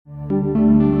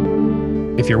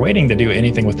if you're waiting to do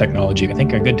anything with technology, I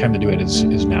think a good time to do it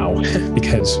is now,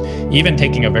 because even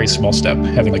taking a very small step,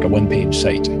 having like a one-page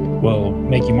site, will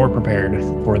make you more prepared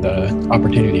for the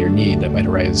opportunity or need that might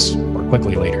arise more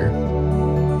quickly later.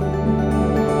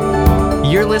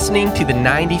 You're listening to the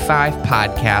 95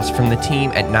 podcast from the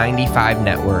team at 95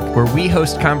 Network, where we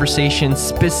host conversations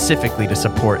specifically to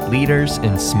support leaders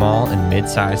in small and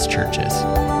mid-sized churches.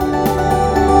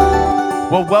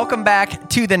 Well, welcome back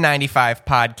to the 95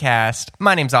 podcast.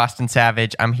 My name's Austin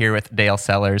Savage. I'm here with Dale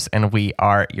Sellers, and we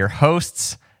are your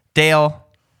hosts. Dale,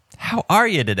 how are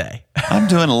you today? I'm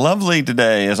doing lovely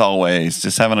today, as always.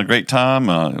 Just having a great time.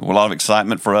 A lot of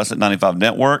excitement for us at 95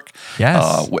 Network.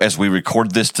 Yes. As we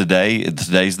record this today,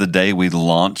 today's the day we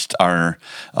launched our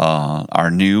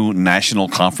new national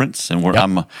conference, and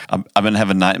I've been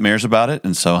having nightmares about it,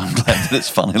 and so I'm glad that it's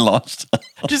finally launched.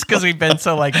 Just because we've been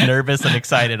so nervous and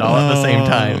excited all at the same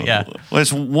time. Yeah. Well,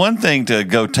 it's one thing to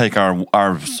go take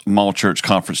our small church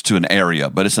conference to an area,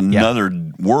 but it's another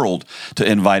world to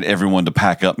invite everyone to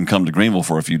pack up and come to Greenville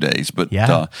for a few days. But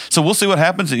so we'll see what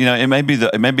happens. You know, it may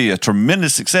be a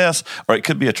tremendous success, or it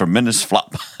could be a tremendous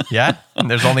flop. Yeah. And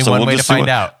there's only one way to find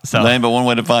out. So there ain't but one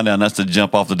way to find out, and that's to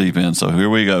jump off the deep end. So here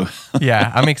we go.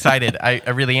 Yeah, I'm excited. I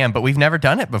really am. But we've never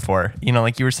done it before. You know,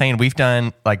 like you were saying, we've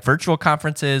done like virtual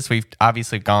conferences. We've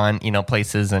obviously gone,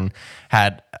 places and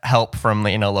had help from,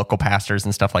 local pastors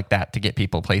and stuff like that to get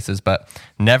people places. But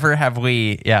never have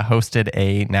we, hosted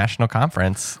a national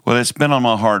conference. Well, it's been on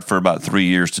my heart for about 3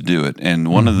 years to do it. And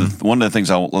one of the things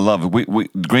I love,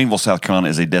 Greenville, South Carolina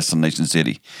is a destination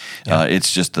city. Yeah.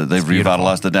 It's just they've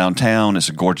revitalized the downtown. It's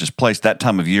a gorgeous place. That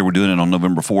time of year, we're doing it on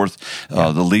November 4th.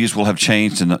 The leaves will have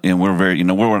changed, and we're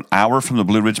we're an hour from the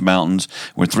Blue Ridge Mountains.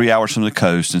 We're 3 hours from the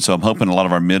coast, and so I'm hoping a lot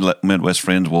of our Midwest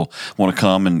friends will want to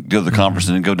come and go to the conference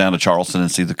and then go down to Charleston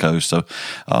and see the coast. So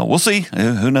we'll see.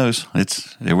 Who knows?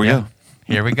 Here we go.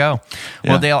 Here we go.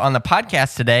 Well, Dale, on the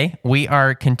podcast today, we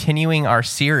are continuing our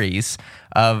series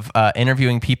of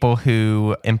interviewing people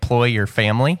who employ your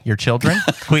family, your children.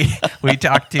 We've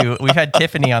had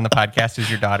Tiffany on the podcast, who's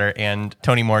your daughter, and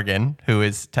Tony Morgan, who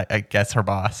is, I guess, her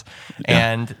boss.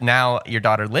 Yeah. And now your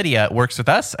daughter, Lydia, works with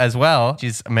us as well.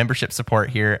 She's a membership support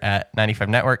here at 95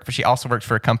 Network, but she also works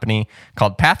for a company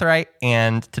called Pathright.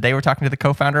 And today we're talking to the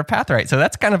co-founder of Pathright. So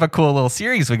that's kind of a cool little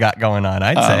series we got going on,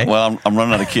 I'd say. Well, I'm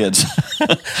running out of kids.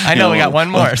 I know we got one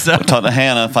more. So we'll talk to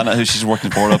Hannah, find out who she's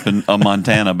working for up in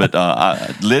Montana. But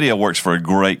Lydia works for a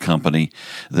great company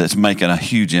that's making a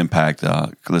huge impact.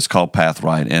 That's called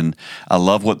Pathright, and I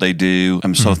love what they do.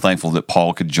 I'm so thankful that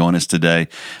Paul could join us today.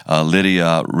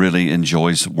 Lydia really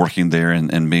enjoys working there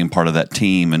and being part of that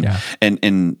team,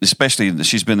 and especially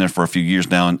she's been there for a few years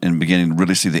now and beginning to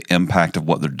really see the impact of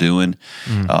what they're doing.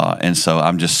 And so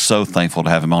I'm just so thankful to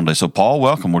have him on today. So Paul,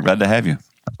 welcome. We're glad to have you.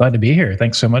 I'm glad to be here.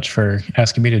 Thanks so much for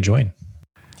asking me to join.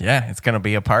 Yeah, it's going to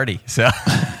be a party. So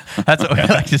that's what we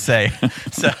like to say.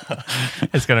 So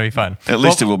it's going to be fun. At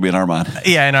least it will be in our mind.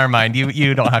 Yeah, in our mind.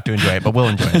 You don't have to enjoy it, but we'll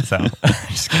enjoy it. So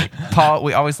just kidding. Paul,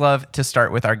 we always love to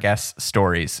start with our guests'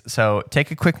 stories. So take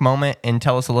a quick moment and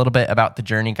tell us a little bit about the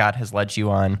journey God has led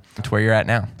you on to where you're at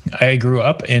now. I grew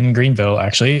up in Greenville,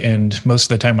 actually, and most of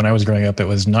the time when I was growing up, it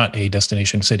was not a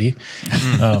destination city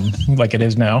like it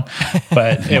is now,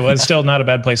 but it was still not a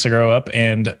bad place to grow up.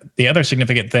 And the other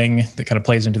significant thing that kind of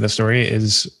plays into the story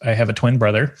is I have a twin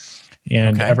brother.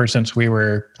 And ever since we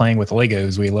were playing with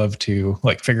Legos, we love to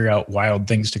figure out wild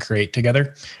things to create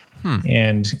together.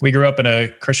 And we grew up in a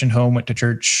Christian home, went to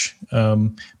church,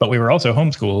 but we were also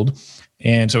homeschooled.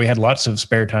 And so we had lots of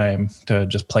spare time to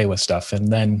just play with stuff.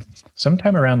 And then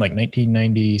sometime around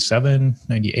 1997,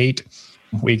 98,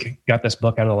 we got this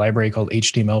book out of the library called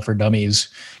HTML for Dummies.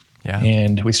 Yeah.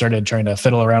 And we started trying to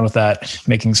fiddle around with that,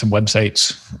 making some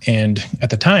websites. And at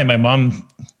the time, my mom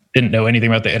didn't know anything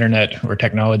about the internet or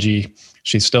technology.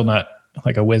 She's still not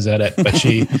a whiz at it, but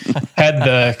she had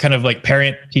the kind of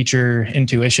parent-teacher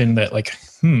intuition that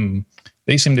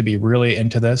they seem to be really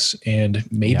into this, and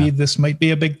maybe this might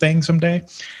be a big thing someday.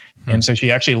 And so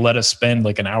she actually let us spend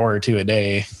an hour or two a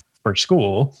day for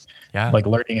school,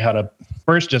 learning how to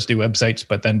first just do websites,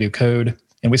 but then do code.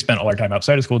 And we spent all our time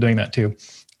outside of school doing that too.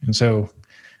 And so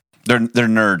they're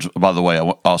nerds, by the way.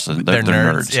 Austin, they're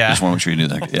nerds. Yeah. Just want to make sure you knew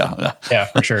that. Yeah,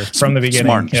 for sure. From the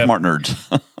beginning, smart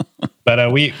nerds.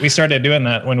 But we started doing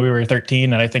that when we were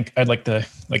 13, and I think I'd like to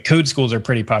code schools are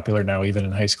pretty popular now, even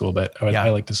in high school. But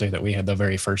I like to say that we had the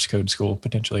very first code school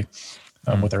potentially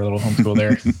with our little homeschool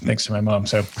there, thanks to my mom.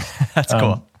 So that's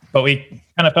cool. But we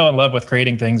kind of fell in love with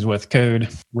creating things with code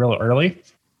real early.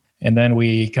 And then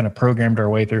we kind of programmed our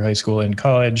way through high school and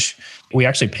college. We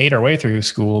actually paid our way through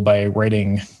school by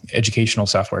writing educational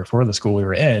software for the school we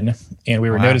were in. And we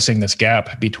were noticing this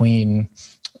gap between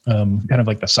kind of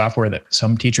like the software that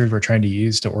some teachers were trying to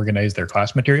use to organize their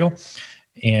class material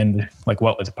and like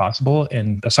what was possible.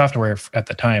 And the software at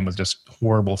the time was just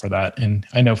horrible for that. And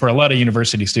I know for a lot of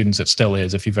university students, it still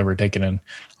is. If you've ever taken an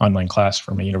online class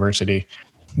from a university,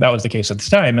 that was the case at the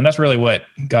time. And that's really what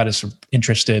got us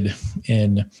interested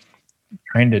in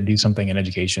trying to do something in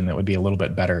education that would be a little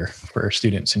bit better for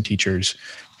students and teachers,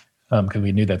 because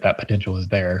we knew that potential was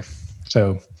there.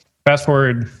 So fast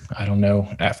forward, I don't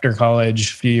know, after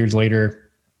college, a few years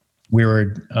later, we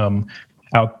were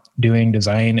out doing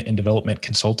design and development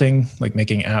consulting, like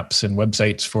making apps and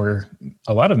websites for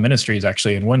a lot of ministries,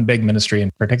 actually, and one big ministry in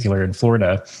particular in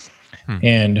Florida.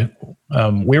 And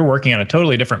we were working on a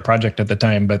totally different project at the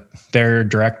time, but their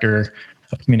director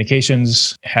of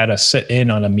communications had us sit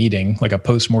in on a meeting, like a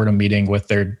post-mortem meeting with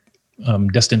their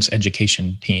distance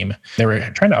education team. They were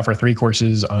trying to offer 3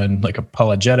 courses on like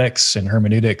apologetics and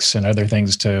hermeneutics and other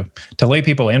things to lay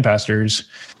people and pastors.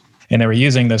 And they were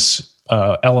using this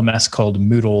LMS called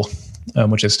Moodle,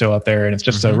 which is still out there. And it's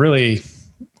just a really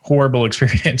horrible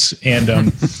experience. And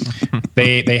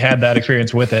they had that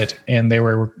experience with it. And they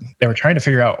were trying to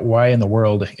figure out why in the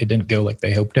world it didn't go like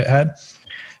they hoped it had.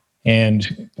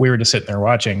 And we were just sitting there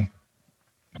watching.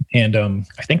 And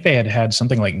I think they had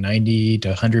something like 90 to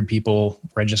 100 people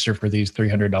register for these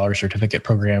 $300 certificate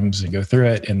programs and go through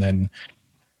it. And then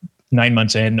 9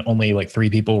 months in, only like 3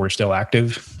 people were still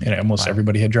active, and almost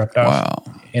everybody had dropped off.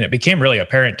 Wow. And it became really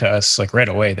apparent to us like right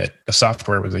away that the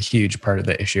software was a huge part of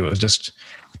the issue. It was just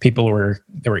people were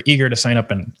eager to sign up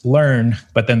and learn,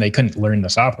 but then they couldn't learn the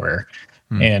software.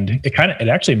 And it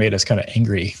actually made us kind of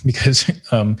angry because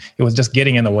it was just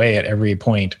getting in the way at every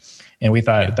point. And we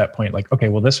thought at that point, like, okay,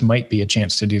 well, this might be a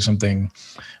chance to do something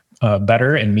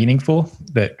better and meaningful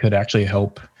that could actually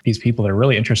help these people that are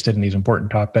really interested in these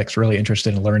important topics, really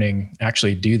interested in learning,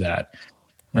 actually do that.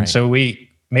 And so we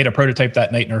made a prototype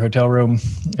that night in our hotel room,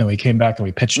 and we came back and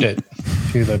we pitched it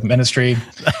to the ministry.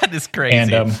 That is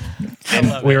crazy.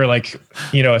 And we were like,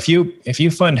 if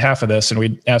you fund half of this, and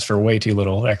we asked for way too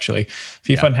little, actually, if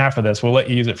you fund half of this, we'll let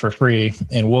you use it for free,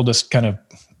 and we'll just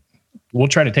we'll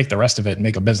try to take the rest of it and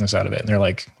make a business out of it. And they're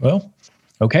like, well,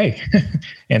 okay.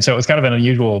 And so it was kind of an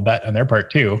unusual bet on their part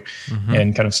too,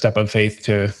 and kind of step of faith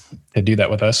to do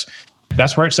that with us.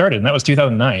 That's where it started. And that was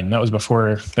 2009. That was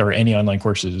before there were any online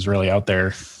courses really out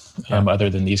there, other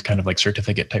than these kind of like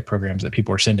certificate type programs that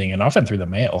people were sending, and often through the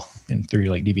mail and through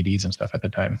like DVDs and stuff at the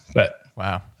time. But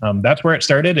that's where it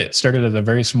started. It started as a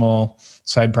very small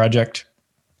side project.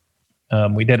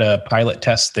 We did a pilot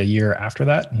test the year after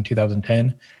that in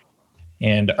 2010.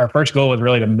 And our first goal was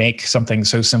really to make something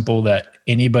so simple that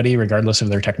anybody, regardless of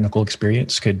their technical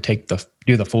experience, could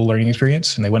do the full learning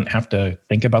experience, and they wouldn't have to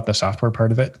think about the software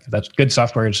part of it. That's good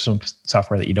software is some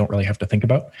software that you don't really have to think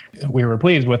about. We were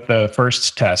pleased with the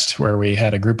first test where we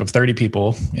had a group of 30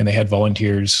 people, and they had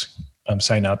volunteers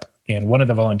sign up. And one of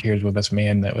the volunteers was this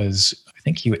man that was, I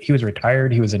think he was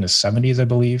retired. He was in his 70s, I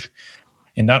believe.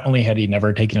 And not only had he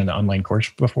never taken an online course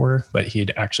before, but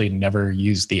he'd actually never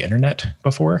used the internet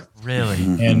before. Really?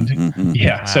 And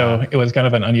so it was kind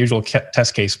of an unusual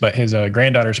test case, but his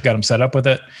granddaughter got him set up with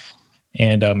it.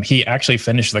 And he actually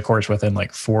finished the course within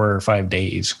like 4 or 5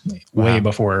 days, way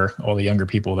before all the younger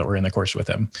people that were in the course with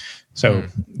him. So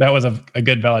that was a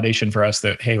good validation for us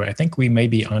that, hey, I think we may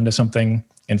be onto something,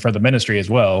 and for the ministry as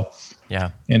well.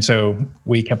 Yeah. And so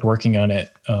we kept working on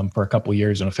it for a couple of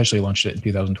years and officially launched it in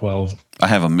 2012. I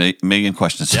have a million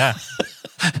questions. Yeah.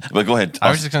 But go ahead. I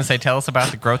was just going to say, tell us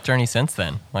about the growth journey since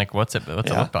then. Like, what's it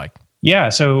look like? Yeah.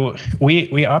 So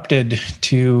we opted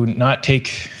to not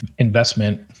take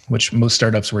investment, which most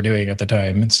startups were doing at the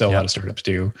time, and still a lot of startups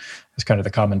do. It's kind of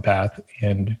the common path.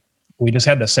 And we just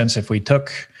had the sense if we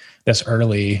took this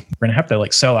early, we're going to have to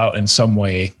like sell out in some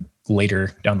way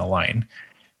later down the line.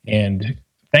 And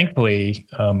thankfully,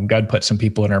 God put some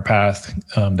people in our path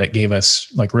that gave us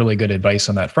like really good advice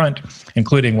on that front,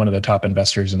 including one of the top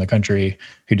investors in the country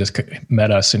who just met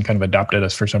us and kind of adopted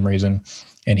us for some reason.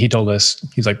 And he told us,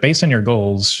 he's like, based on your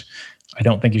goals, I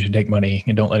don't think you should take money,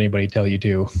 and don't let anybody tell you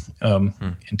to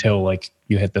until like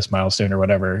you hit this milestone or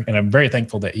whatever. And I'm very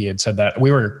thankful that he had said that. We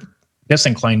were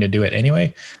disinclined to do it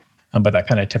anyway, but that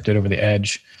kind of tipped it over the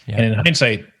edge. Yeah. And in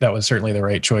hindsight, that was certainly the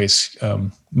right choice.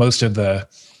 Most of the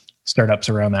startups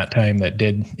around that time that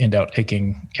did end up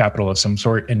taking capital of some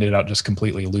sort ended up just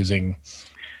completely losing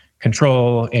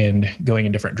control and going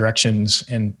in different directions.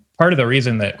 And part of the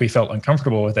reason that we felt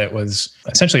uncomfortable with it was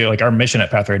essentially like our mission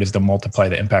at Pathright is to multiply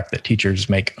the impact that teachers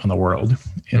make on the world.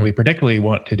 And we particularly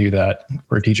want to do that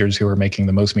for teachers who are making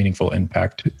the most meaningful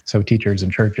impact. So teachers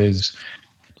in churches,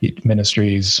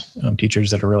 ministries, teachers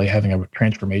that are really having a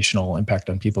transformational impact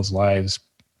on people's lives.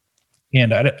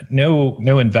 And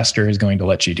no investor is going to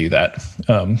let you do that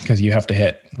because you have to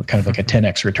hit kind of like a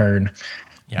 10x return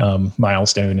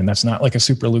milestone. And that's not like a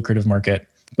super lucrative market.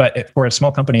 But for a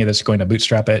small company that's going to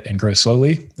bootstrap it and grow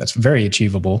slowly, that's very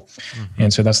achievable.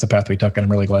 And so that's the path we took. And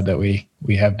I'm really glad that we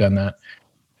have done that,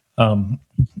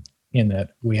 in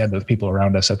that we had those people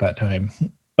around us at that time.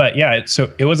 But yeah,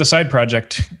 so it was a side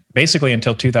project basically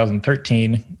until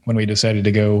 2013 when we decided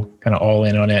to go kind of all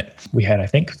in on it. We had, I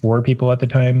think, 4 people at the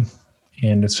time.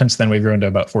 And since then, we've grown to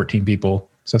about 14 people.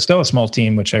 So still a small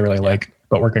team, which I really like,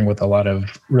 but working with a lot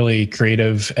of really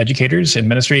creative educators in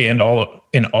ministry and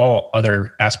in all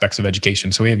other aspects of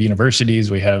education. So we have universities,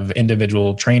 we have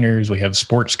individual trainers, we have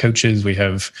sports coaches, we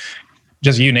have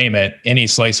just you name it, any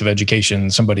slice of education,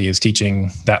 somebody is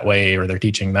teaching that way or they're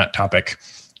teaching that topic,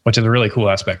 which is a really cool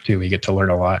aspect too. We get to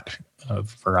learn a lot of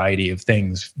variety of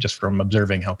things just from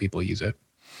observing how people use it.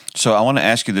 So I want to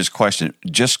ask you this question,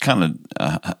 just kind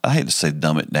of, I hate to say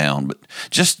dumb it down, but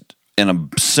just in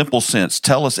a simple sense,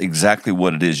 tell us exactly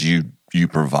what it is you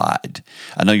provide.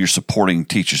 I know you're supporting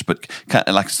teachers, but kind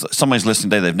of like somebody's listening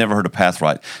today, they've never heard of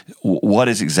Pathright. What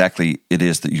is exactly it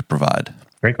is that you provide?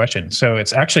 Great question. So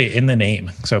it's actually in the name.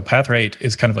 So Pathright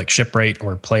is kind of like Shipwright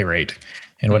or Playwright.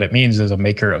 And what it means is a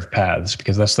maker of paths,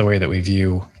 because that's the way that we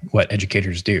view what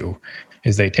educators do,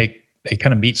 is they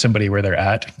kind of meet somebody where they're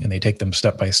at and they take them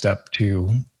step by step to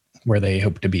where they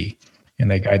hope to be. And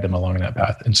they guide them along that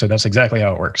path. And so that's exactly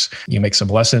how it works. You make some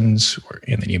lessons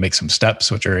and then you make some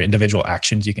steps, which are individual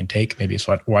actions you can take. Maybe it's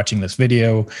watching this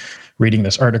video, reading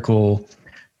this article,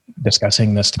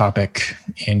 discussing this topic,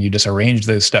 and you just arrange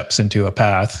those steps into a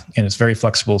path. And it's very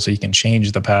flexible, so you can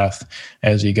change the path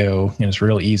as you go. And it's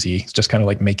real easy. It's just kind of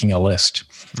like making a list,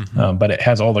 but it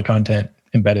has all the content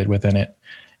embedded within it.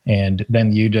 And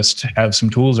then you just have some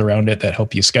tools around it that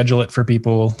help you schedule it for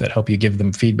people, that help you give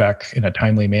them feedback in a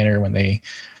timely manner when they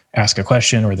ask a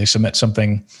question or they submit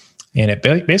something. And it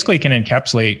basically can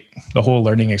encapsulate the whole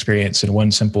learning experience in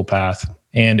one simple path.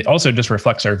 And it also just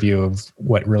reflects our view of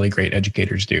what really great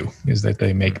educators do, is that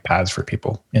they make paths for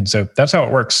people. And so that's how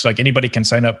it works. Like anybody can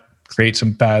sign up, create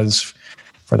some paths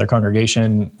for their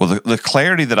congregation. Well, the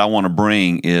clarity that I want to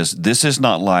bring is this is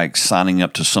not like signing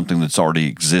up to something that's already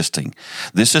existing.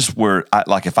 This is where,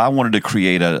 if I wanted to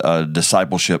create a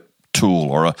discipleship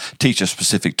tool or teach a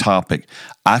specific topic,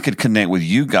 I could connect with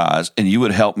you guys and you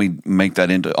would help me make that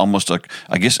into almost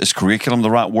I guess is curriculum the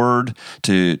right word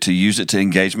to use it to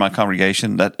engage my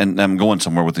congregation? And I'm going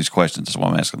somewhere with these questions. That's why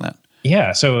I'm asking that.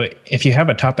 Yeah. So if you have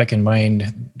a topic in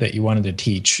mind that you wanted to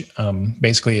teach,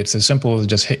 basically it's as simple as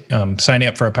just signing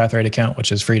up for a Pathright account,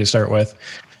 which is free to start with.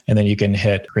 And then you can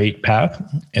hit create path,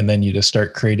 and then you just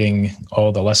start creating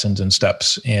all the lessons and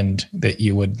steps and that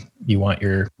you want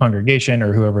your congregation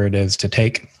or whoever it is to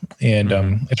take. And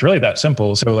it's really that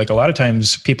simple. So like a lot of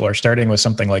times people are starting with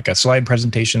something like a slide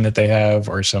presentation that they have,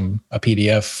 or a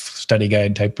PDF study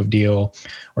guide type of deal,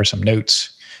 or some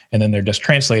notes. And then they're just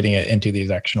translating it into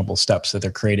these actionable steps that they're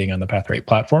creating on the Pathright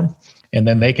platform. And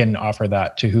then they can offer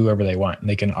that to whoever they want. And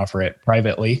they can offer it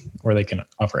privately, or they can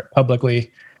offer it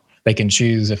publicly. They can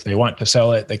choose if they want to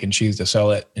sell it. They can choose to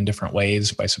sell it in different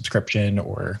ways, by subscription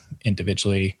or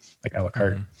individually, like a la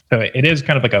carte. So it is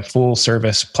kind of like a full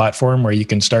service platform where you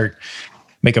can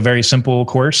make a very simple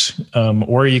course,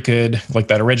 or you could, like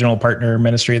that original partner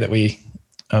ministry that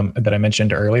I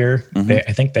mentioned earlier.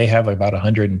 I think they have about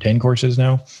 110 courses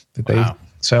now that they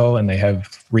sell, and they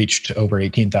have reached over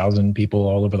 18,000 people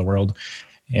all over the world,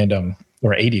 and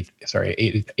or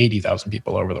 80,000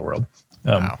 people all over the world.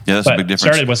 Yeah, that's a big difference.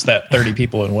 Started with that 30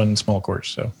 people in one small course.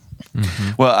 So,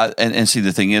 well, and see,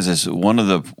 the thing is one of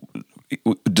the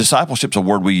discipleship's a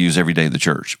word we use every day in the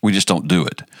church. We just don't do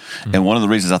it. And one of the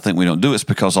reasons I think we don't do it is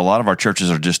because a lot of our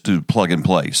churches are just do plug and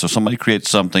play. So somebody creates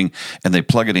something and they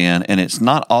plug it in, and it's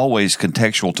not always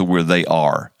contextual to where they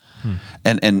are.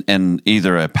 And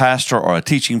either a pastor or a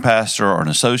teaching pastor or an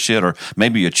associate or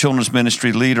maybe a children's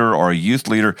ministry leader or a youth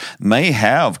leader may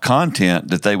have content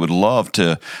that they would love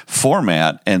to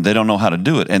format, and they don't know how to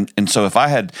do it. And so if I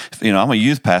had, I'm a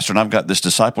youth pastor and I've got this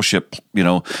discipleship,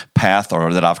 path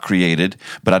or that I've created,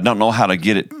 but I don't know how to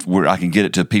get it where I can get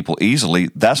it to people easily.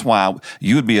 That's why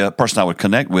you would be a person I would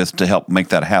connect with to help make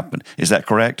that happen. Is that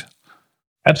correct?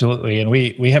 Absolutely. And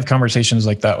we have conversations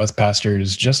like that with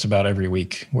pastors just about every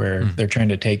week, where they're trying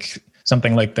to take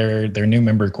something like their new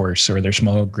member course or their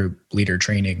small group leader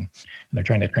training, and they're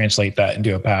trying to translate that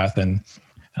into a path. And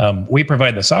we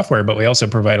provide the software, but we also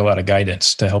provide a lot of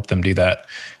guidance to help them do that,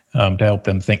 to help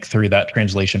them think through that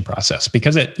translation process.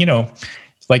 Because it,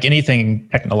 like anything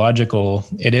technological,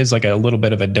 it is like a little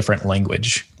bit of a different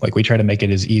language. Like we try to make it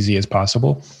as easy as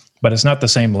possible, but it's not the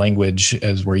same language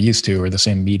as we're used to or the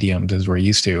same mediums as we're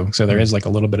used to. So there is like a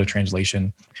little bit of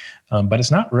translation, but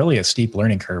it's not really a steep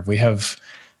learning curve. We have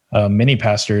many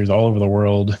pastors all over the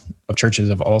world of churches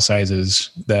of all sizes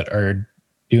that are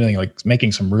doing like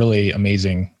making some really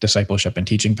amazing discipleship and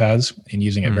teaching paths and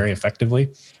using it very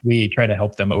effectively. We try to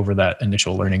help them over that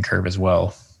initial learning curve as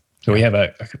well. So we have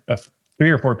a 3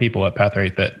 or 4 people at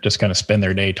Pathright that just kind of spend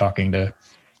their day talking to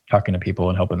people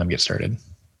and helping them get started.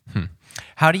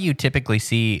 How do you typically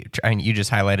see, you just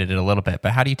highlighted it a little bit,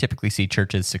 but how do you typically see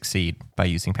churches succeed by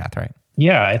using Pathright?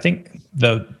 Yeah, I think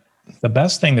the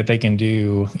best thing that they can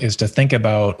do is to think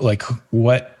about like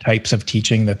what types of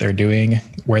teaching that they're doing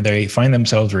where they find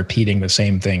themselves repeating the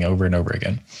same thing over and over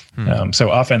again. So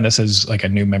often this is like a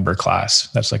new member class.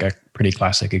 That's like a pretty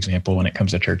classic example when it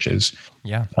comes to churches.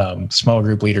 Yeah. Small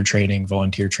group leader training,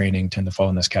 volunteer training tend to fall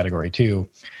in this category too,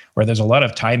 where there's a lot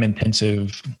of time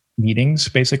intensive meetings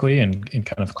basically and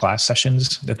kind of class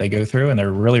sessions that they go through, and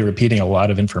they're really repeating a lot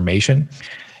of information.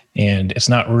 And it's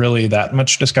not really that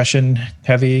much discussion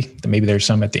heavy. Maybe there's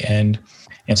some at the end.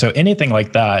 And so anything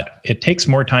like that, it takes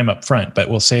more time up front, but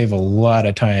will save a lot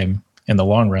of time in the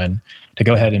long run to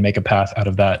go ahead and make a path out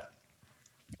of that.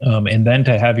 And then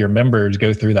to have your members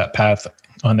go through that path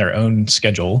on their own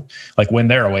schedule, like when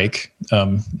they're awake,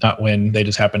 not when they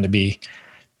just happen to be,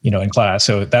 in class.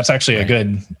 So that's actually a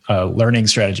good learning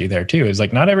strategy there too, is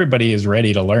like not everybody is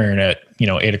ready to learn at,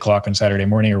 8:00 on Saturday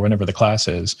morning or whenever the class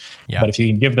is. Yeah. But if you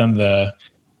can give them the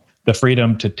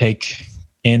freedom to take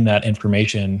in that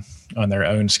information on their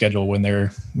own schedule when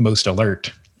they're most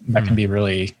alert, that can be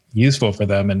really useful for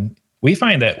them. And we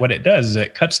find that what it does is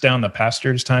it cuts down the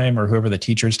pastor's time or whoever the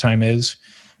teacher's time is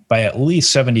by at least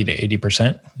 70 to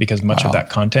 80%, because much of that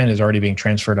content is already being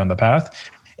transferred on the path.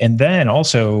 And then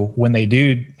also when they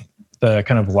do the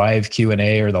kind of live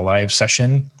Q&A or the live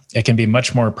session, it can be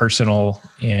much more personal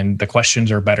and the questions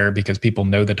are better because people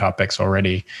know the topics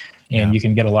already, and you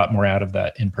can get a lot more out of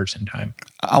that in-person time.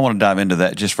 I want to dive into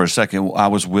that just for a second. I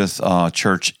was with a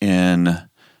church in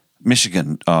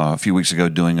Michigan a few weeks ago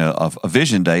doing a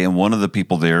vision day, and one of the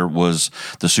people there was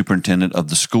the superintendent of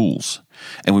the schools.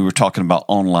 And we were talking about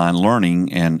online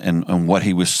learning and what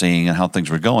he was seeing and how things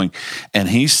were going. And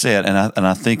he said, and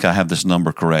I think I have this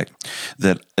number correct,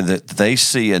 that they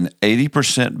see an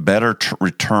 80% better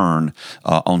return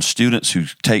on students who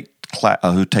take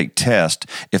tests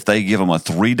if they give them a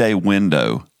 3-day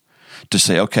window to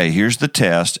say, okay, here's the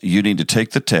test. You need to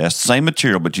take the test, same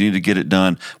material, but you need to get it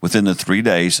done within the 3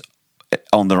 days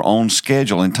on their own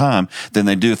schedule and time than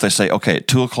they do if they say, okay, at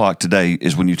 2:00 today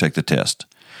is when you take the test.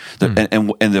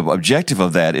 And the objective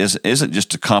of that isn't just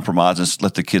to compromise and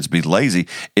let the kids be lazy.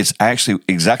 It's actually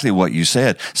exactly what you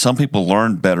said. Some people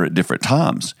learn better at different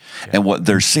times. Yeah. And what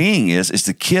they're seeing is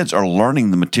the kids are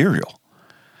learning the material.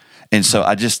 And so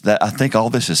I think all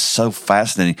this is so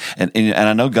fascinating. And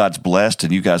I know God's blessed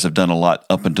and you guys have done a lot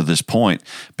up until this point,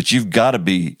 but you've got to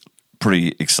be pretty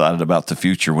excited about the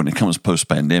future when it comes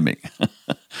post-pandemic,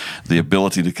 the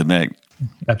ability to connect.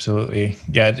 Absolutely.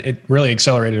 Yeah, it really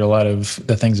accelerated a lot of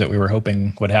the things that we were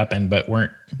hoping would happen, but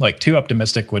weren't like too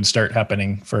optimistic would start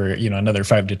happening for, another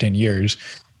 5 to 10 years,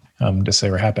 to say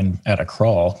we're happen at a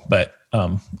crawl. But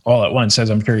all at once,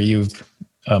 as I'm sure you've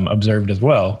observed as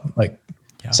well,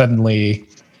 suddenly,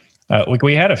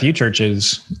 we had a few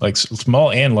churches, like small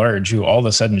and large, who all of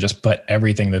a sudden just put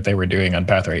everything that they were doing on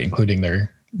Pathright, including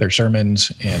their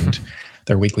sermons and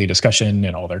their weekly discussion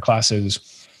and all their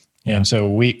classes. And so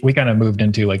we kind of moved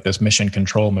into like this mission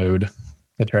control mode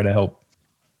to try to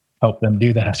help them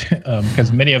do that.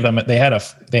 Because many of them, they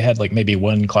had like maybe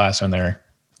one class on there.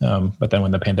 But then when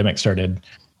the pandemic started,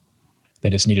 they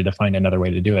just needed to find another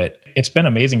way to do it. It's been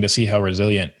amazing to see how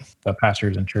resilient the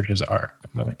pastors and churches are,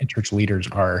 and church leaders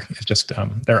are. It's just,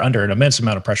 they're under an immense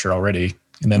amount of pressure already.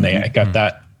 And then they got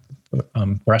that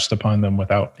thrust upon them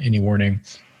without any warning.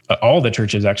 All the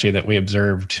churches actually that we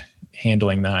observed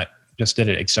handling that just did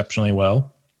it exceptionally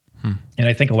well. And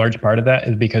I think a large part of that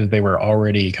is because they were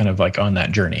already kind of like on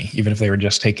that journey, even if they were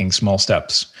just taking small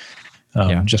steps,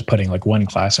 just putting like one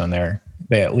class on there,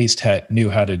 they at least knew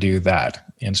how to do that.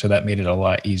 And so that made it a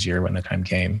lot easier when the time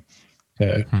came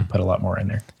to put a lot more in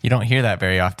there. You don't hear that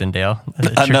very often, Dale.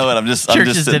 I know it.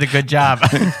 Churches did a good job.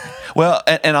 Well,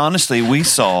 and honestly, we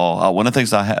saw one of the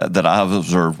things that I've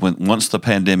observed once the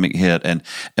pandemic hit, and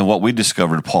what we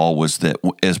discovered, Paul, was that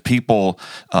as people,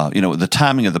 the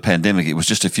timing of the pandemic, it was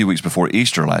just a few weeks before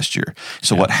Easter last year.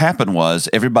 So what happened was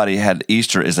everybody had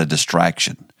Easter as a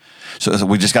distraction. So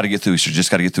we just got to get through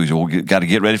Easter, We got to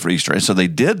get ready for Easter. And so they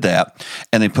did that,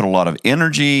 and they put a lot of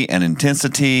energy and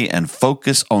intensity and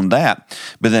focus on that.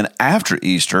 But then after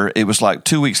Easter, it was like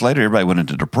 2 weeks later, everybody went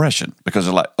into depression because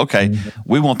they're like, okay,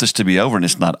 we want this to be over, and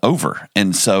it's not over.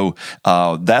 And so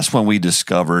that's when we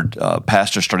discovered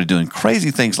pastors started doing crazy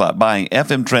things like buying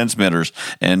FM transmitters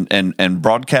and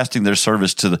broadcasting their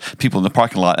service to the people in the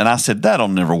parking lot. And I said, that'll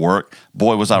never work.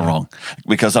 Boy, was I wrong.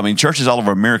 Because, churches all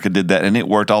over America did that, and it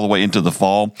worked all the way into the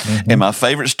fall. And my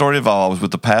favorite story of all was with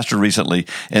the pastor recently,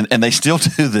 and they still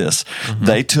do this.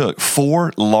 They took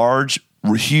 4 large,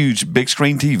 huge, big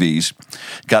screen TVs,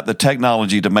 got the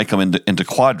technology to make them into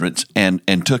quadrants, and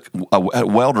took a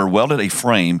welder, welded a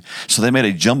frame, so they made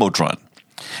a Jumbotron.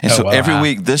 And every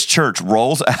week, this church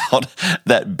rolls out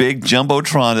that big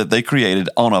Jumbotron that they created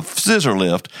on a scissor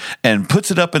lift and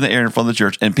puts it up in the air in front of the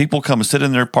church, and people come and sit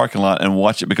in their parking lot and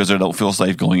watch it because they don't feel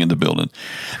safe going in the building.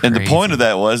 And the point of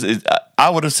that was, I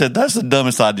would have said, that's the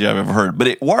dumbest idea I've ever heard, but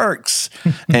it works.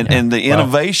 And the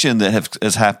innovation that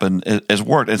has happened has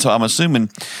worked. And so I'm assuming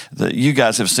that you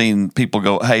guys have seen people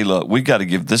go, hey, look, we got to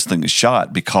give this thing a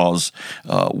shot because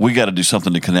we got to do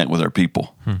something to connect with our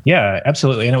people. Yeah,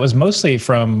 absolutely. And it was mostly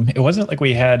it wasn't like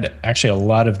we had actually a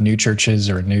lot of new churches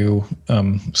or new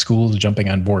schools jumping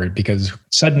on board, because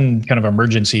sudden kind of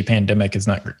emergency pandemic is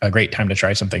not a great time to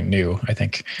try something new, I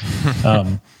think.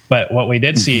 But what we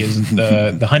did see is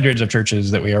the hundreds of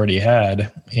churches that we already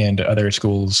had and other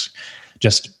schools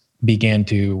just began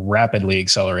to rapidly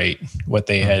accelerate what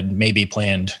they had maybe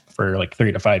planned for like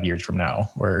 3 to 5 years from now,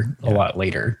 or a lot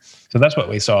later. So that's what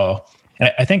we saw.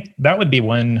 And I think that would be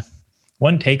one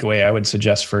takeaway I would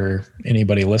suggest for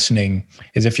anybody listening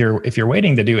is if you're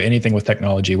waiting to do anything with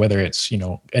technology, whether it's,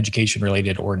 education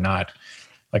related or not,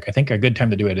 like I think a good time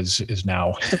to do it is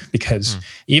now, because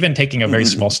even taking a very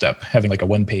small step, having like a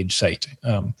 1-page site,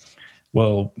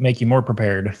 will make you more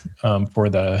prepared for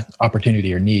the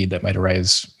opportunity or need that might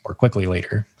arise more quickly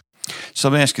later. So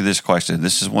let me ask you this question.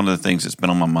 This is one of the things that's been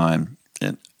on my mind.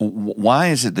 And why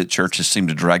is it that churches seem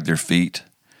to drag their feet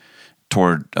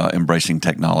toward embracing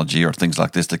technology or things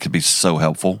like this that could be so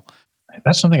helpful?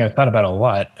 That's something I've thought about a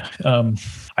lot.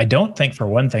 I don't think, for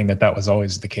one thing, that was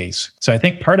always the case. So I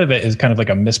think part of it is kind of like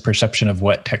a misperception of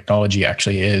what technology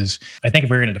actually is. I think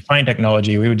if we were going to define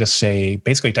technology, we would just say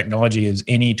basically technology is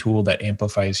any tool that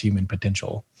amplifies human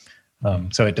potential.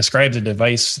 So it describes a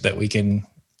device that we can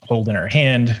hold in our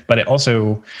hand, but it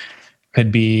also could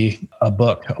be a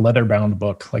book, a leather-bound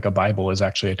book, like a Bible is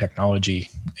actually a technology.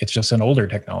 It's just an older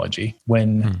technology.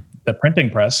 When the printing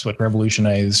press, which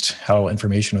revolutionized how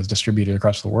information was distributed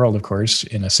across the world, of course,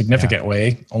 in a significant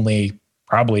way, only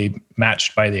probably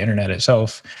matched by the internet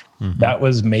itself, that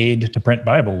was made to print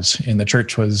Bibles. And the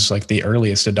church was like the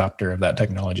earliest adopter of that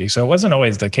technology. So it wasn't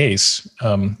always the case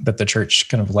that the church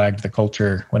kind of lagged the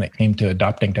culture when it came to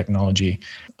adopting technology.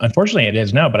 Unfortunately, it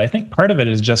is now, but I think part of it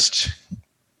is just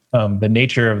the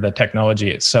nature of the technology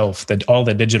itself, that all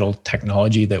the digital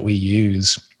technology that we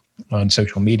use on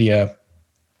social media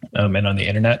and on the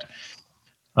internet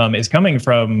is coming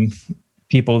from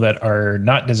people that are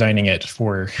not designing it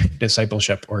for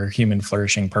discipleship or human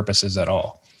flourishing purposes at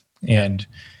all. And,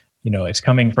 it's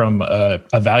coming from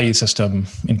a value system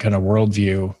and kind of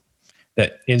worldview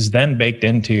that is then baked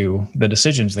into the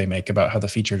decisions they make about how the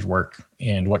features work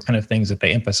and what kind of things that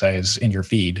they emphasize in your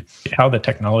feed. How the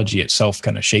technology itself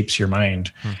kind of shapes your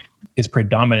mind is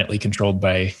predominantly controlled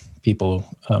by people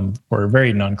for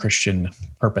very non-Christian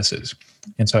purposes.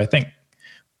 And so I think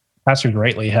pastors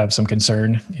rightly have some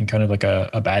concern and kind of like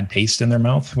a bad taste in their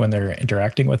mouth when they're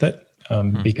interacting with it,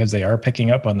 because they are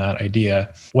picking up on that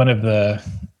idea. One of the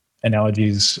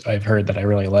analogies I've heard that I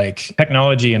really like,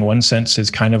 technology in one sense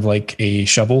is kind of like a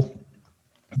shovel,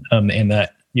 in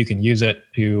that you can use it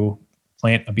to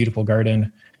plant a beautiful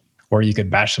garden, or you could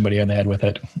bash somebody on the head with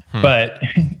it. But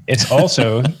it's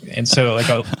also, and so like,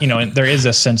 and there is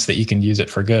a sense that you can use it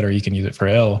for good or you can use it for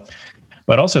ill.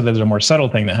 But also there's a more subtle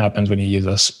thing that happens when you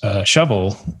use a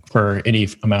shovel for any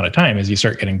amount of time, is you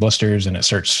start getting blisters and it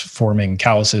starts forming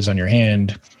calluses on your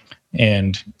hand.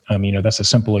 And, that's a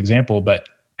simple example, but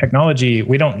technology,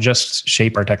 we don't just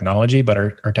shape our technology, but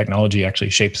our technology actually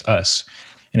shapes us.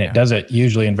 And it does it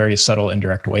usually in very subtle,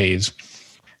 indirect ways.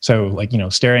 So like,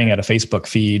 staring at a Facebook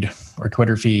feed or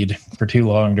Twitter feed for too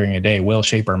long during a day will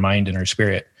shape our mind and our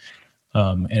spirit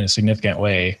in a significant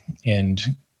way.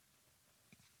 And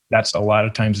that's a lot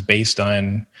of times based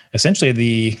on essentially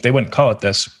they wouldn't call it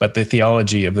this, but the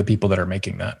theology of the people that are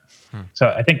making that. So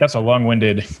I think that's a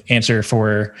long-winded answer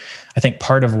for, I think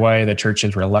part of why the church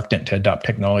is reluctant to adopt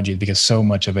technology, because so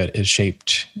much of it is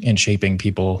shaping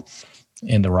people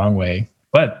in the wrong way.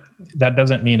 But that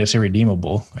doesn't mean it's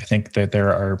irredeemable. I think that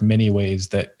there are many ways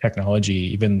that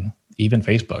technology, even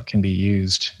Facebook, can be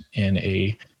used in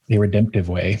a redemptive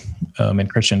way. And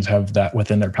Christians have that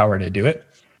within their power to do it.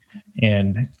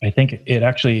 And I think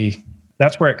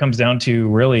that's where it comes down to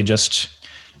really just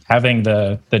having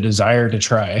the desire to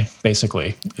try,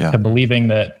 basically, to believing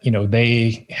that,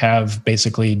 they have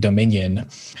basically dominion,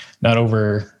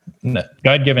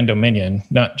 God-given dominion,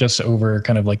 not just over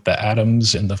kind of like the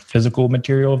atoms and the physical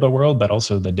material of the world, but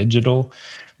also the digital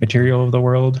material of the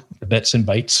world, the bits and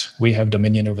bytes. We have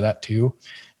dominion over that too.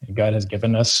 And God has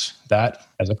given us that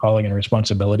as a calling and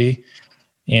responsibility.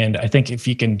 And I think if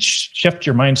you can shift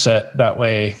your mindset that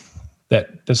way,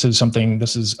 that this is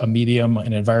a medium,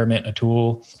 an environment, a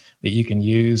tool that you can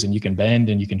use and you can bend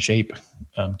and you can shape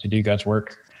to do God's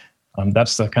work.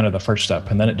 That's the kind of the first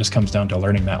step. And then it just comes down to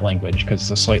learning that language, because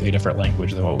it's a slightly different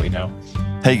language than what we know.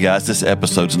 Hey guys, this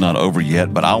episode's not over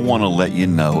yet, but I want to let you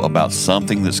know about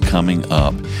something that's coming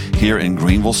up here in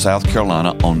Greenville, South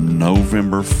Carolina on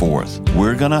November 4th.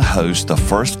 We're going to host the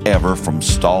first ever From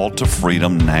Stall to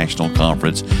Freedom National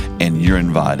Conference, and you're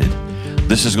invited.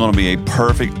 This is going to be a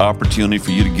perfect opportunity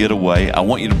for you to get away. I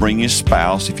want you to bring your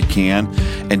spouse if you can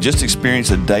and just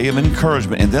experience a day of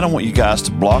encouragement. And then I want you guys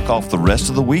to block off the rest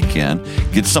of the weekend,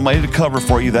 get somebody to cover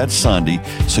for you that Sunday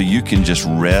so you can just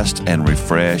rest and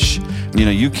refresh.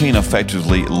 You can't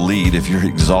effectively lead if you're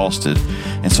exhausted.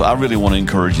 And so I really want to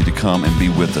encourage you to come and be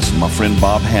with us. My friend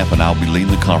Bob Hamp and I will be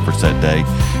leading the conference that day,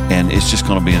 and it's just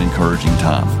going to be an encouraging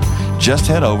time. Just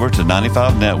head over to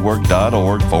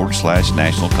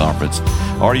 95network.org/national conference,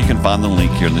 or you can find the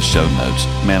link here in the show notes.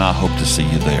 Man, I hope to see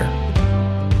you there.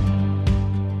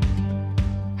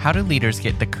 How do leaders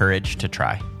get the courage to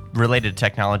try? Related to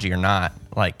technology or not,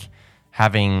 like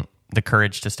having the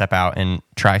courage to step out and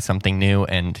try something new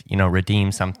and,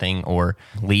 redeem something or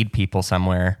lead people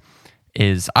somewhere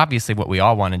is obviously what we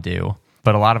all want to do.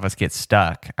 But a lot of us get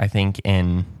stuck, I think,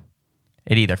 in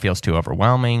it either feels too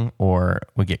overwhelming or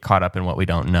we get caught up in what we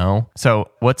don't know. So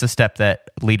what's a step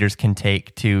that leaders can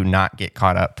take to not get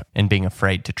caught up in being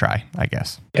afraid to try, I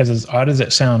guess? As odd as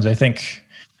it sounds, I think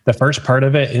the first part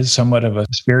of it is somewhat of a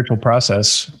spiritual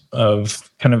process of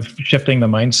kind of shifting the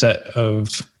mindset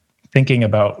of thinking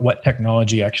about what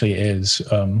technology actually is.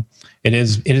 It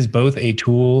is both a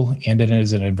tool and it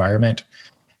is an environment.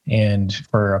 And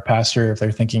for a pastor, if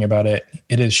they're thinking about it,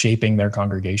 it is shaping their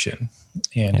congregation,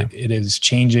 and it is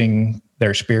changing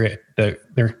their spirit.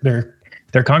 Their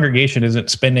congregation isn't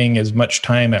spending as much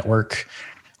time at work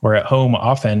or at home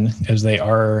often as they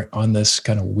are on this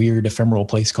kind of weird ephemeral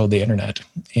place called the internet.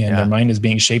 And their mind is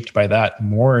being shaped by that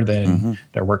more than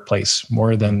their workplace,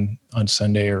 more than on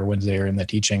Sunday or Wednesday or in the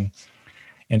teaching.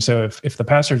 And so if the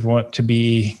pastors want to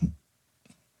be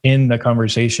in the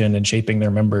conversation and shaping their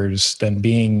members, then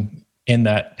being in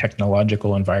that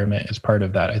technological environment is part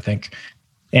of that, I think.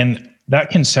 And that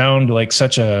can sound like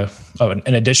such an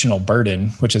additional burden,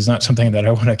 which is not something that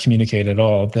I want to communicate at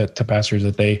all to pastors,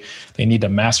 that they need to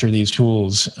master these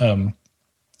tools.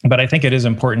 But I think it is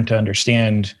important to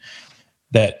understand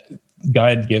that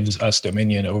God gives us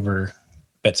dominion over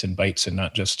bits and bytes and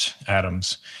not just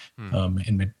atoms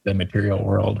in the material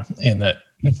world, and that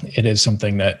it is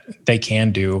something that they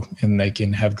can do and they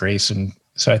can have grace. And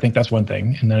so I think that's one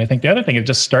thing. And then I think the other thing is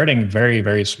just starting very,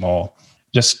 very small,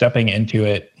 just stepping into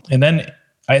it. And then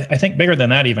I think bigger than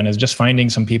that even is just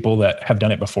finding some people that have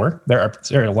done it before. There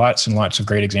are lots and lots of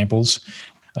great examples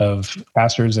of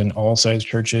pastors in all size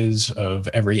churches of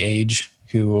every age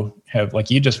who have, like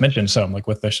you just mentioned, some like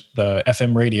with the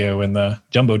FM radio and the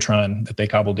Jumbotron that they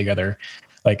cobbled together.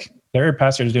 Like there are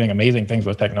pastors doing amazing things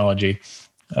with technology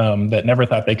that never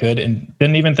thought they could and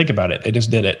didn't even think about it. They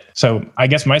just did it. So I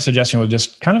guess my suggestion was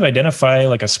just kind of identify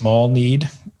like a small need,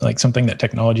 like something that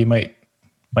technology might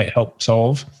help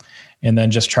solve, and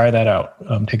then just try that out.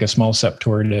 Take a small step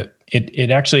toward it. It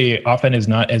actually often is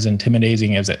not as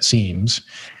intimidating as it seems.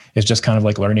 It's just kind of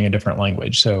like learning a different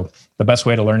language. So the best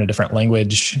way to learn a different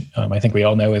language, I think we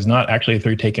all know, is not actually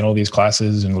through taking all these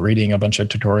classes and reading a bunch of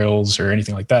tutorials or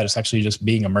anything like that. It's actually just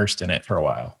being immersed in it for a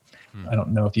while. I don't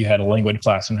know if you had a language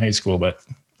class in high school, but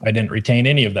I didn't retain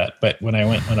any of that. But when I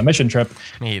went on a mission trip,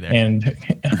 me either. And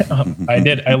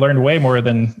I learned way more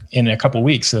than in a couple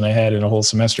weeks than I had in a whole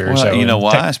semester. Well, so you know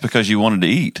why? It's because you wanted to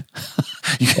eat.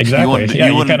 Exactly.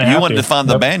 You wanted to find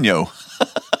the banyo.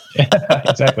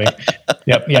 Exactly.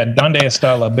 Yep. Yeah. Donde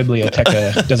está la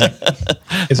biblioteca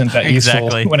isn't that useful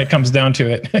when it comes down to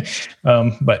it.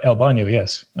 But El Baño,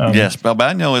 yes. Yes. El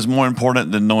Baño is more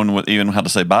important than knowing even how to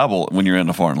say Bible when you're in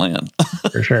a foreign land.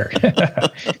 For sure.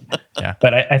 Yeah.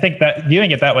 But I think that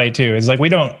viewing it that way too is like,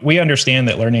 we understand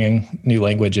that learning new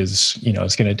languages,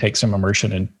 is going to take some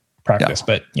immersion and practice,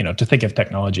 but to think of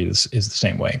technology is the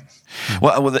same way.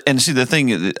 Well, and see, the thing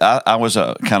that I was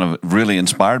kind of really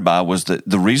inspired by was that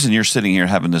the reason you're sitting here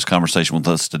having this conversation with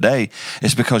us today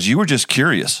is because you were just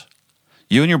curious.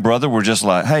 You and your brother were just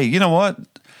like, hey, you know what?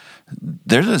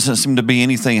 There doesn't seem to be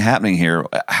anything happening here.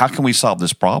 How can we solve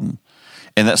this problem?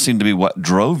 And that seemed to be what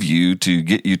drove you to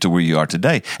get you to where you are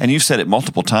today. And you've said it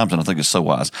multiple times, and I think it's so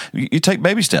wise. You take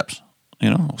baby steps.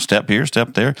 Step here,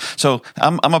 step there. So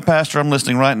I'm a pastor. I'm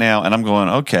listening right now, and I'm going,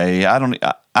 okay.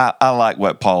 I like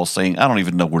what Paul's saying. I don't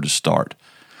even know where to start.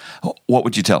 What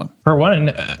would you tell him? For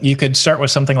one, you could start with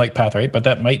something like Pathright, but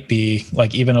that might be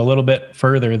like even a little bit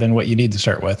further than what you need to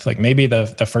start with. Like maybe the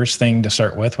first thing to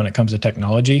start with when it comes to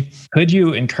technology, could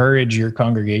you encourage your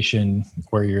congregation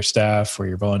or your staff or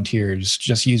your volunteers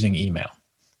just using email?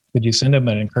 Could you send them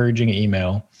an encouraging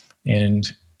email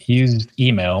and use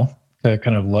email to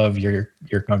kind of love your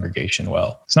congregation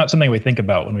well? It's not something we think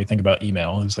about when we think about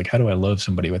email. It's like, how do I love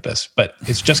somebody with this? But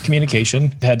it's just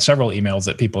communication. I had several emails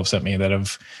that people have sent me that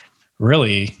have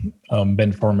really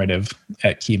been formative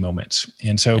at key moments.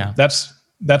 And so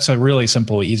that's a really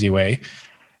simple, easy way.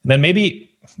 And then maybe,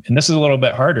 and this is a little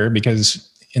bit harder because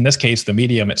in this case, the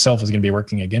medium itself is going to be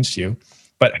working against you.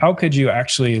 But how could you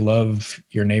actually love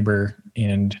your neighbor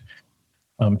and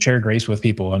share grace with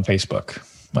people on Facebook?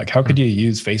 Like, how could you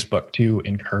use Facebook to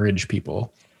encourage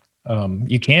people?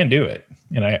 You can do it.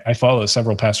 And I follow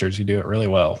several pastors who do it really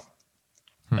well.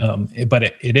 But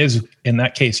it is, in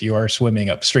that case, you are swimming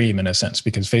upstream in a sense,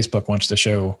 because Facebook wants to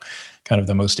show kind of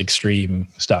the most extreme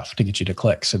stuff to get you to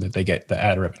click so that they get the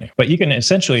ad revenue. But you can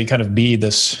essentially kind of be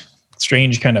this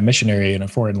strange kind of missionary in a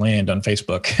foreign land on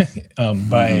Facebook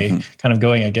by kind of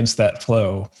going against that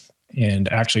flow and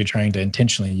actually trying to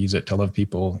intentionally use it to love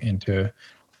people and to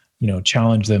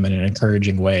challenge them in an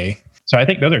encouraging way. So I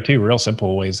think those are two real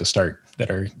simple ways to start that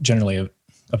are generally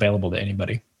available to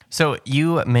anybody. So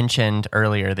you mentioned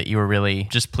earlier that you were really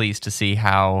just pleased to see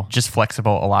how just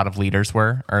flexible a lot of leaders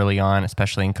were early on,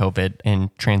 especially in COVID, in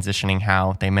transitioning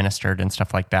how they ministered and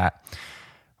stuff like that.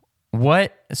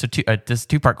 This is a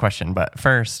two-part question, but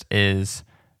first is,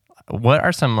 what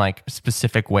are some like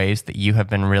specific ways that you have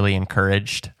been really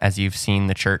encouraged as you've seen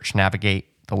the church navigate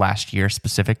the last year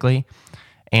specifically?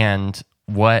 And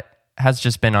what has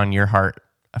just been on your heart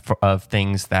of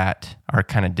things that are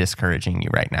kind of discouraging you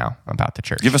right now about the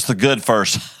church? Give us the good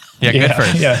first. Yeah, good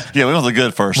first. Yeah, we want the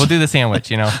good first. We'll do the sandwich,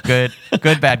 good,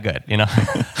 bad, good,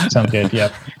 Sounds good,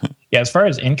 yeah. Yeah, as far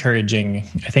as encouraging,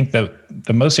 I think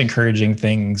the most encouraging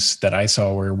things that I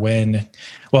saw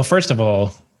were first of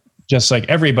all, just like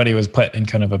everybody was put in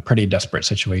kind of a pretty desperate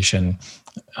situation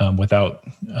without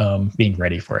being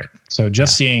ready for it. So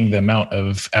just seeing the amount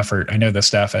of effort, I know the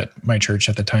staff at my church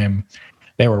at the time,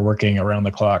 they were working around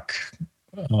the clock,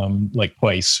 like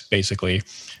twice basically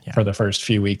for the first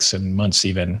few weeks and months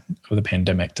even of the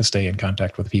pandemic to stay in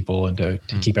contact with people and to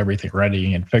keep everything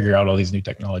ready and figure out all these new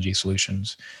technology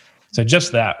solutions. So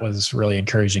just that was really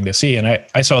encouraging to see. And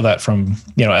I saw that from,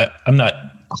 I'm not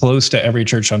close to every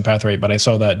church on Pathright, but I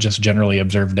saw that, just generally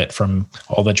observed it from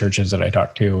all the churches that I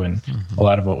talked to and a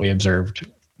lot of what we observed.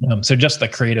 So just the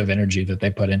creative energy that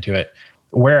they put into it.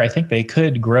 Where I think they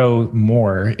could grow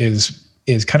more is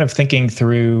kind of thinking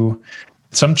through.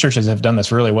 Some churches have done this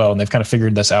really well, and they've kind of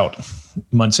figured this out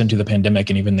months into the pandemic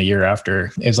and even the year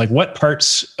after, is like what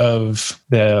parts of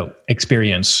the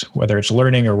experience, whether it's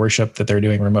learning or worship that they're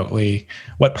doing remotely,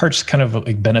 what parts kind of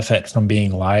like benefit from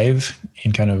being live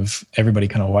and kind of everybody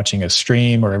kind of watching a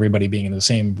stream or everybody being in the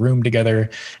same room together,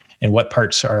 and what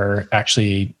parts are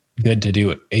actually good to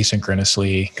do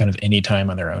asynchronously, kind of anytime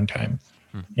on their own time.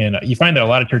 And you find that a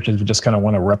lot of churches just kind of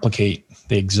want to replicate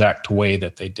the exact way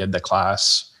that they did the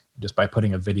class just by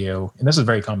putting a video. And this is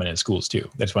very common in schools too.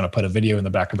 They just want to put a video in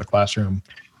the back of the classroom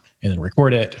and then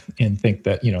record it and think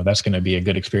that, that's going to be a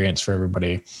good experience for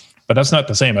everybody. But that's not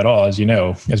the same at all,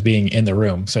 as being in the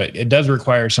room. So it does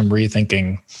require some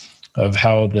rethinking of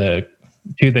how the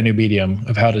new medium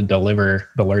of how to deliver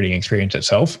the learning experience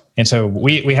itself. And so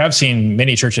we have seen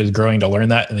many churches growing to learn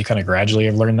that, and they kind of gradually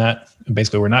have learned that. And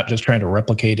basically, we're not just trying to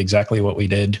replicate exactly what we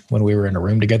did when we were in a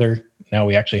room together. Now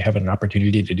we actually have an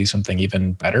opportunity to do something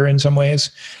even better in some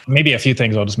ways. Maybe a few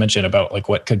things I'll just mention about like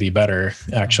what could be better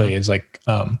actually is like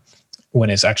when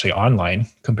it's actually online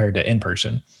compared to in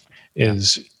person.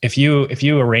 is if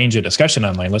you arrange a discussion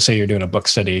online, let's say you're doing a book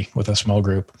study with a small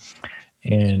group,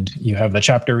 and you have the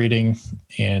chapter reading,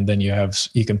 and then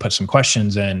you can put some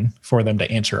questions in for them to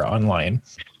answer online.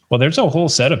 Well, there's a whole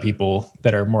set of people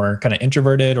that are more kind of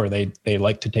introverted, or they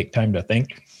like to take time to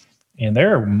think. And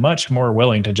they're much more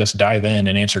willing to just dive in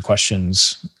and answer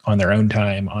questions on their own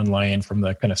time online from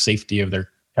the kind of safety of their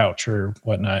couch or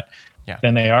whatnot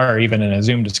than they are even in a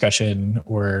Zoom discussion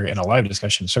or in a live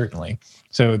discussion, certainly.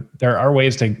 So there are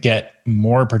ways to get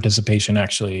more participation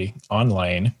actually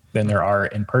online than there are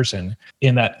in person.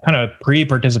 In that kind of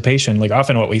pre-participation, like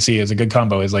often what we see as a good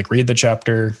combo is like read the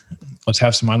chapter, let's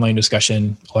have some online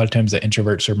discussion. A lot of times the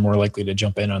introverts are more likely to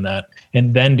jump in on that,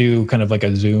 and then do kind of like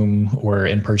a Zoom or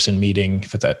in-person meeting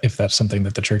if that's something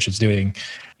that the church is doing.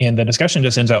 And the discussion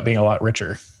just ends up being a lot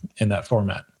richer in that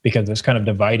format because it's kind of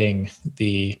dividing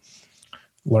the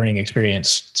learning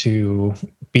experience to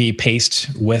be paced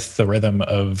with the rhythm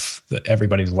of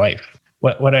everybody's life.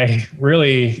 What I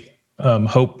really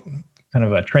hope, kind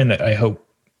of a trend that I hope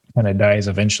kind of dies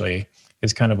eventually,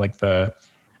 is kind of like the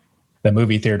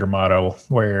movie theater model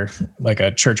where like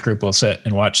a church group will sit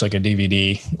and watch like a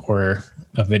DVD or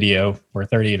a video for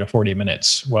 30 to 40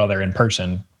 minutes while they're in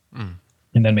person,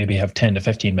 and then maybe have 10 to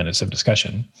 15 minutes of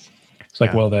discussion. It's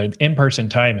like, well, the in-person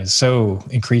time is so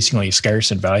increasingly scarce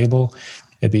and valuable.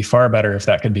 It'd be far better if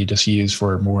that could be just used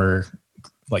for more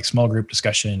like small group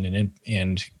discussion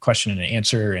and question and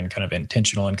answer and kind of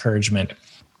intentional encouragement.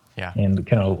 And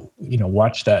kind of,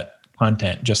 watch that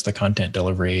content, just the content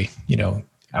delivery,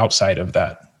 outside of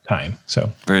that time.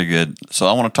 So very good. So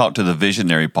I want to talk to the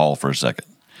visionary Paul for a second.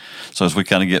 So as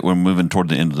we're moving toward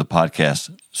the end of the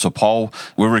podcast. So Paul,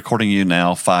 we're recording you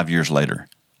now 5 years later.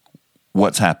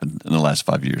 What's happened in the last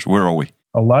 5 years? Where are we?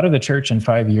 A lot of the church in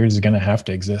 5 years is going to have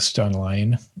to exist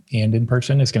online and in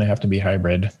person. It's going to have to be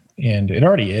hybrid. And it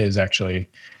already is, actually.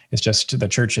 It's just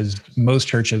most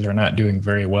churches are not doing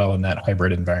very well in that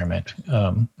hybrid environment.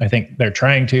 I think they're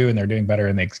trying to, and they're doing better,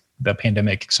 and the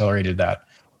pandemic accelerated that.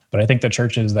 But I think the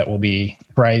churches that will be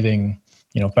thriving,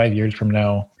 5 years from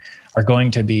now, are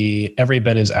going to be every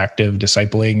bit as active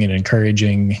discipling and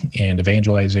encouraging and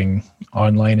evangelizing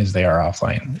online as they are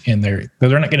offline. And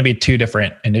those are not going to be two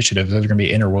different initiatives. Those are going to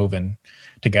be interwoven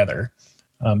together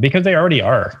because they already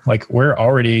are. Like, we're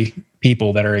already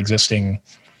people that are existing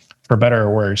for better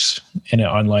or worse in an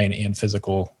online and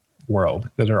physical world.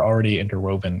 Those are already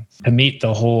interwoven to meet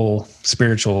the whole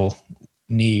spiritual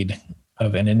need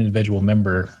of an individual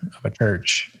member of a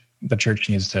church. The church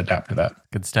needs to adapt to that.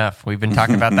 Good stuff. We've been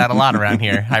talking about that a lot around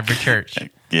here. Hybrid church.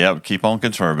 Yeah, keep on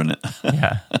conserving it.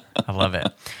 Yeah, I love it.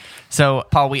 So,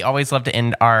 Paul, we always love to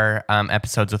end our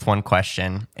episodes with one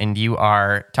question, and you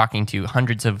are talking to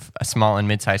hundreds of small and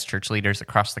mid-sized church leaders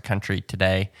across the country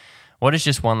today. What is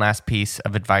just one last piece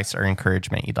of advice or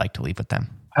encouragement you'd like to leave with them?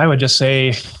 I would just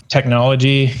say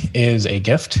technology is a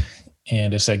gift,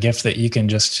 and it's a gift that you can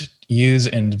just use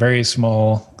in very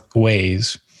small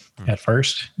ways at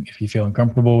first, if you feel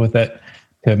uncomfortable with it,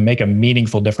 to make a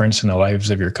meaningful difference in the lives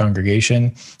of your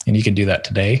congregation. And you can do that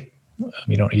today.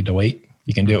 You don't need to wait.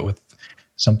 You can do it with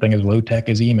something as low tech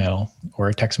as email or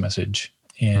a text message.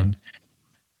 And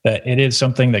that it is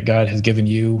something that God has given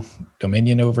you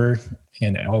dominion over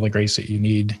and all the grace that you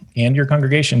need, and your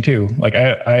congregation too. Like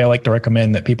I like to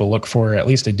recommend that people look for at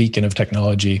least a deacon of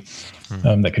technology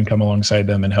that can come alongside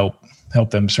them and help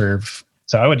them serve.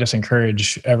 So I would just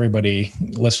encourage everybody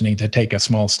listening to take a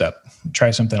small step,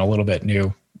 try something a little bit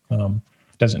new.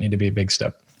 Doesn't need to be a big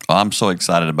step. Well, I'm so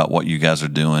excited about what you guys are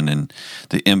doing and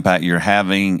the impact you're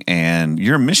having, and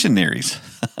you're missionaries.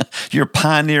 You're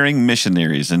pioneering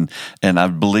missionaries, and I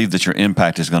believe that your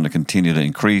impact is going to continue to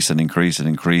increase and increase and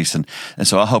increase. And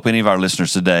so I hope any of our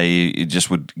listeners today just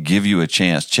would give you a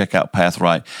chance. Check out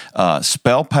Pathright.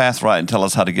 Spell Pathright and tell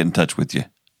us how to get in touch with you.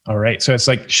 All right. So it's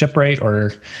like Shipwright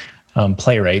or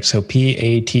Playwright. So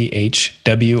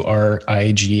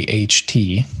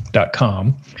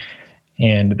PATHWRIGHT.com.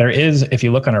 And there is, if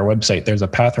you look on our website, there's a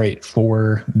Pathright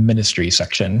for Ministry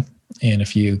section. And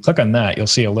if you click on that, you'll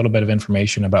see a little bit of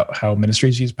information about how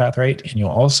ministries use Pathright. And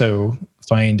you'll also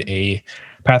find a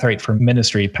Pathright for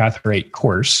Ministry Pathright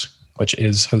course, which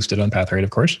is hosted on Pathright,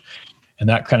 of course. And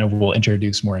that kind of will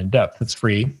introduce more in depth. It's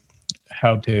free.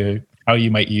 How you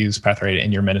might use Pathright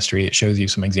in your ministry. It shows you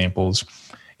some examples.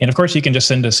 And of course, you can just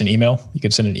send us an email. You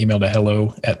can send an email to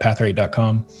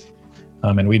hello@pathright.com.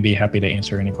 And we'd be happy to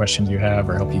answer any questions you have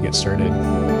or help you get started.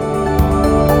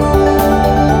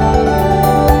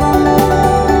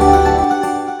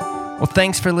 Well,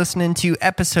 thanks for listening to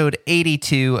episode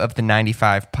 82 of the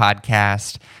 95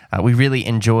 podcast. We really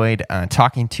enjoyed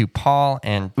talking to Paul,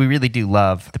 and we really do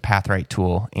love the PathRight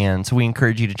tool. And so we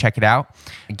encourage you to check it out.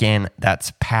 Again,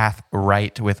 that's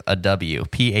PathRight with a W,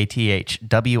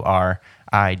 PathRight.com.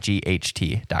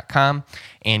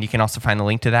 And you can also find the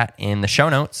link to that in the show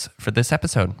notes for this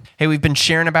episode. Hey, we've been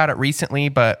sharing about it recently,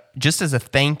 but just as a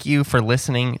thank you for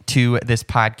listening to this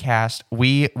podcast,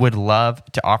 we would love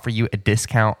to offer you a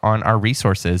discount on our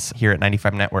resources here at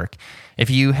 95 Network.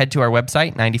 If you head to our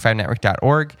website,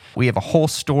 95network.org, we have a whole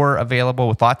store available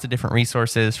with lots of different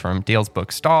resources, from Dale's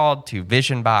book Stalled to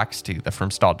Vision Box to the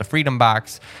From Stalled to Freedom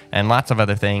Box, and lots of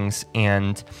other things.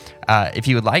 And if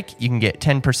you would like, you can get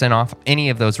 10% off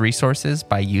any of those resources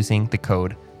by using the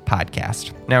code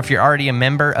podcast. Now, if you're already a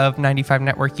member of 95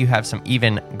 Network, you have some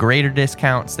even greater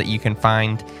discounts that you can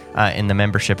find in the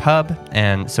membership hub.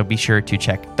 And so be sure to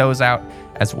check those out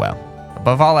as well.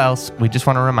 Above all else, we just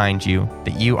want to remind you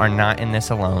that you are not in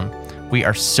this alone. We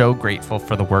are so grateful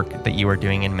for the work that you are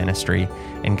doing in ministry,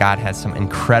 and God has some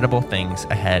incredible things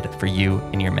ahead for you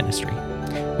in your ministry.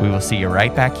 We will see you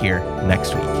right back here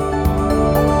next week.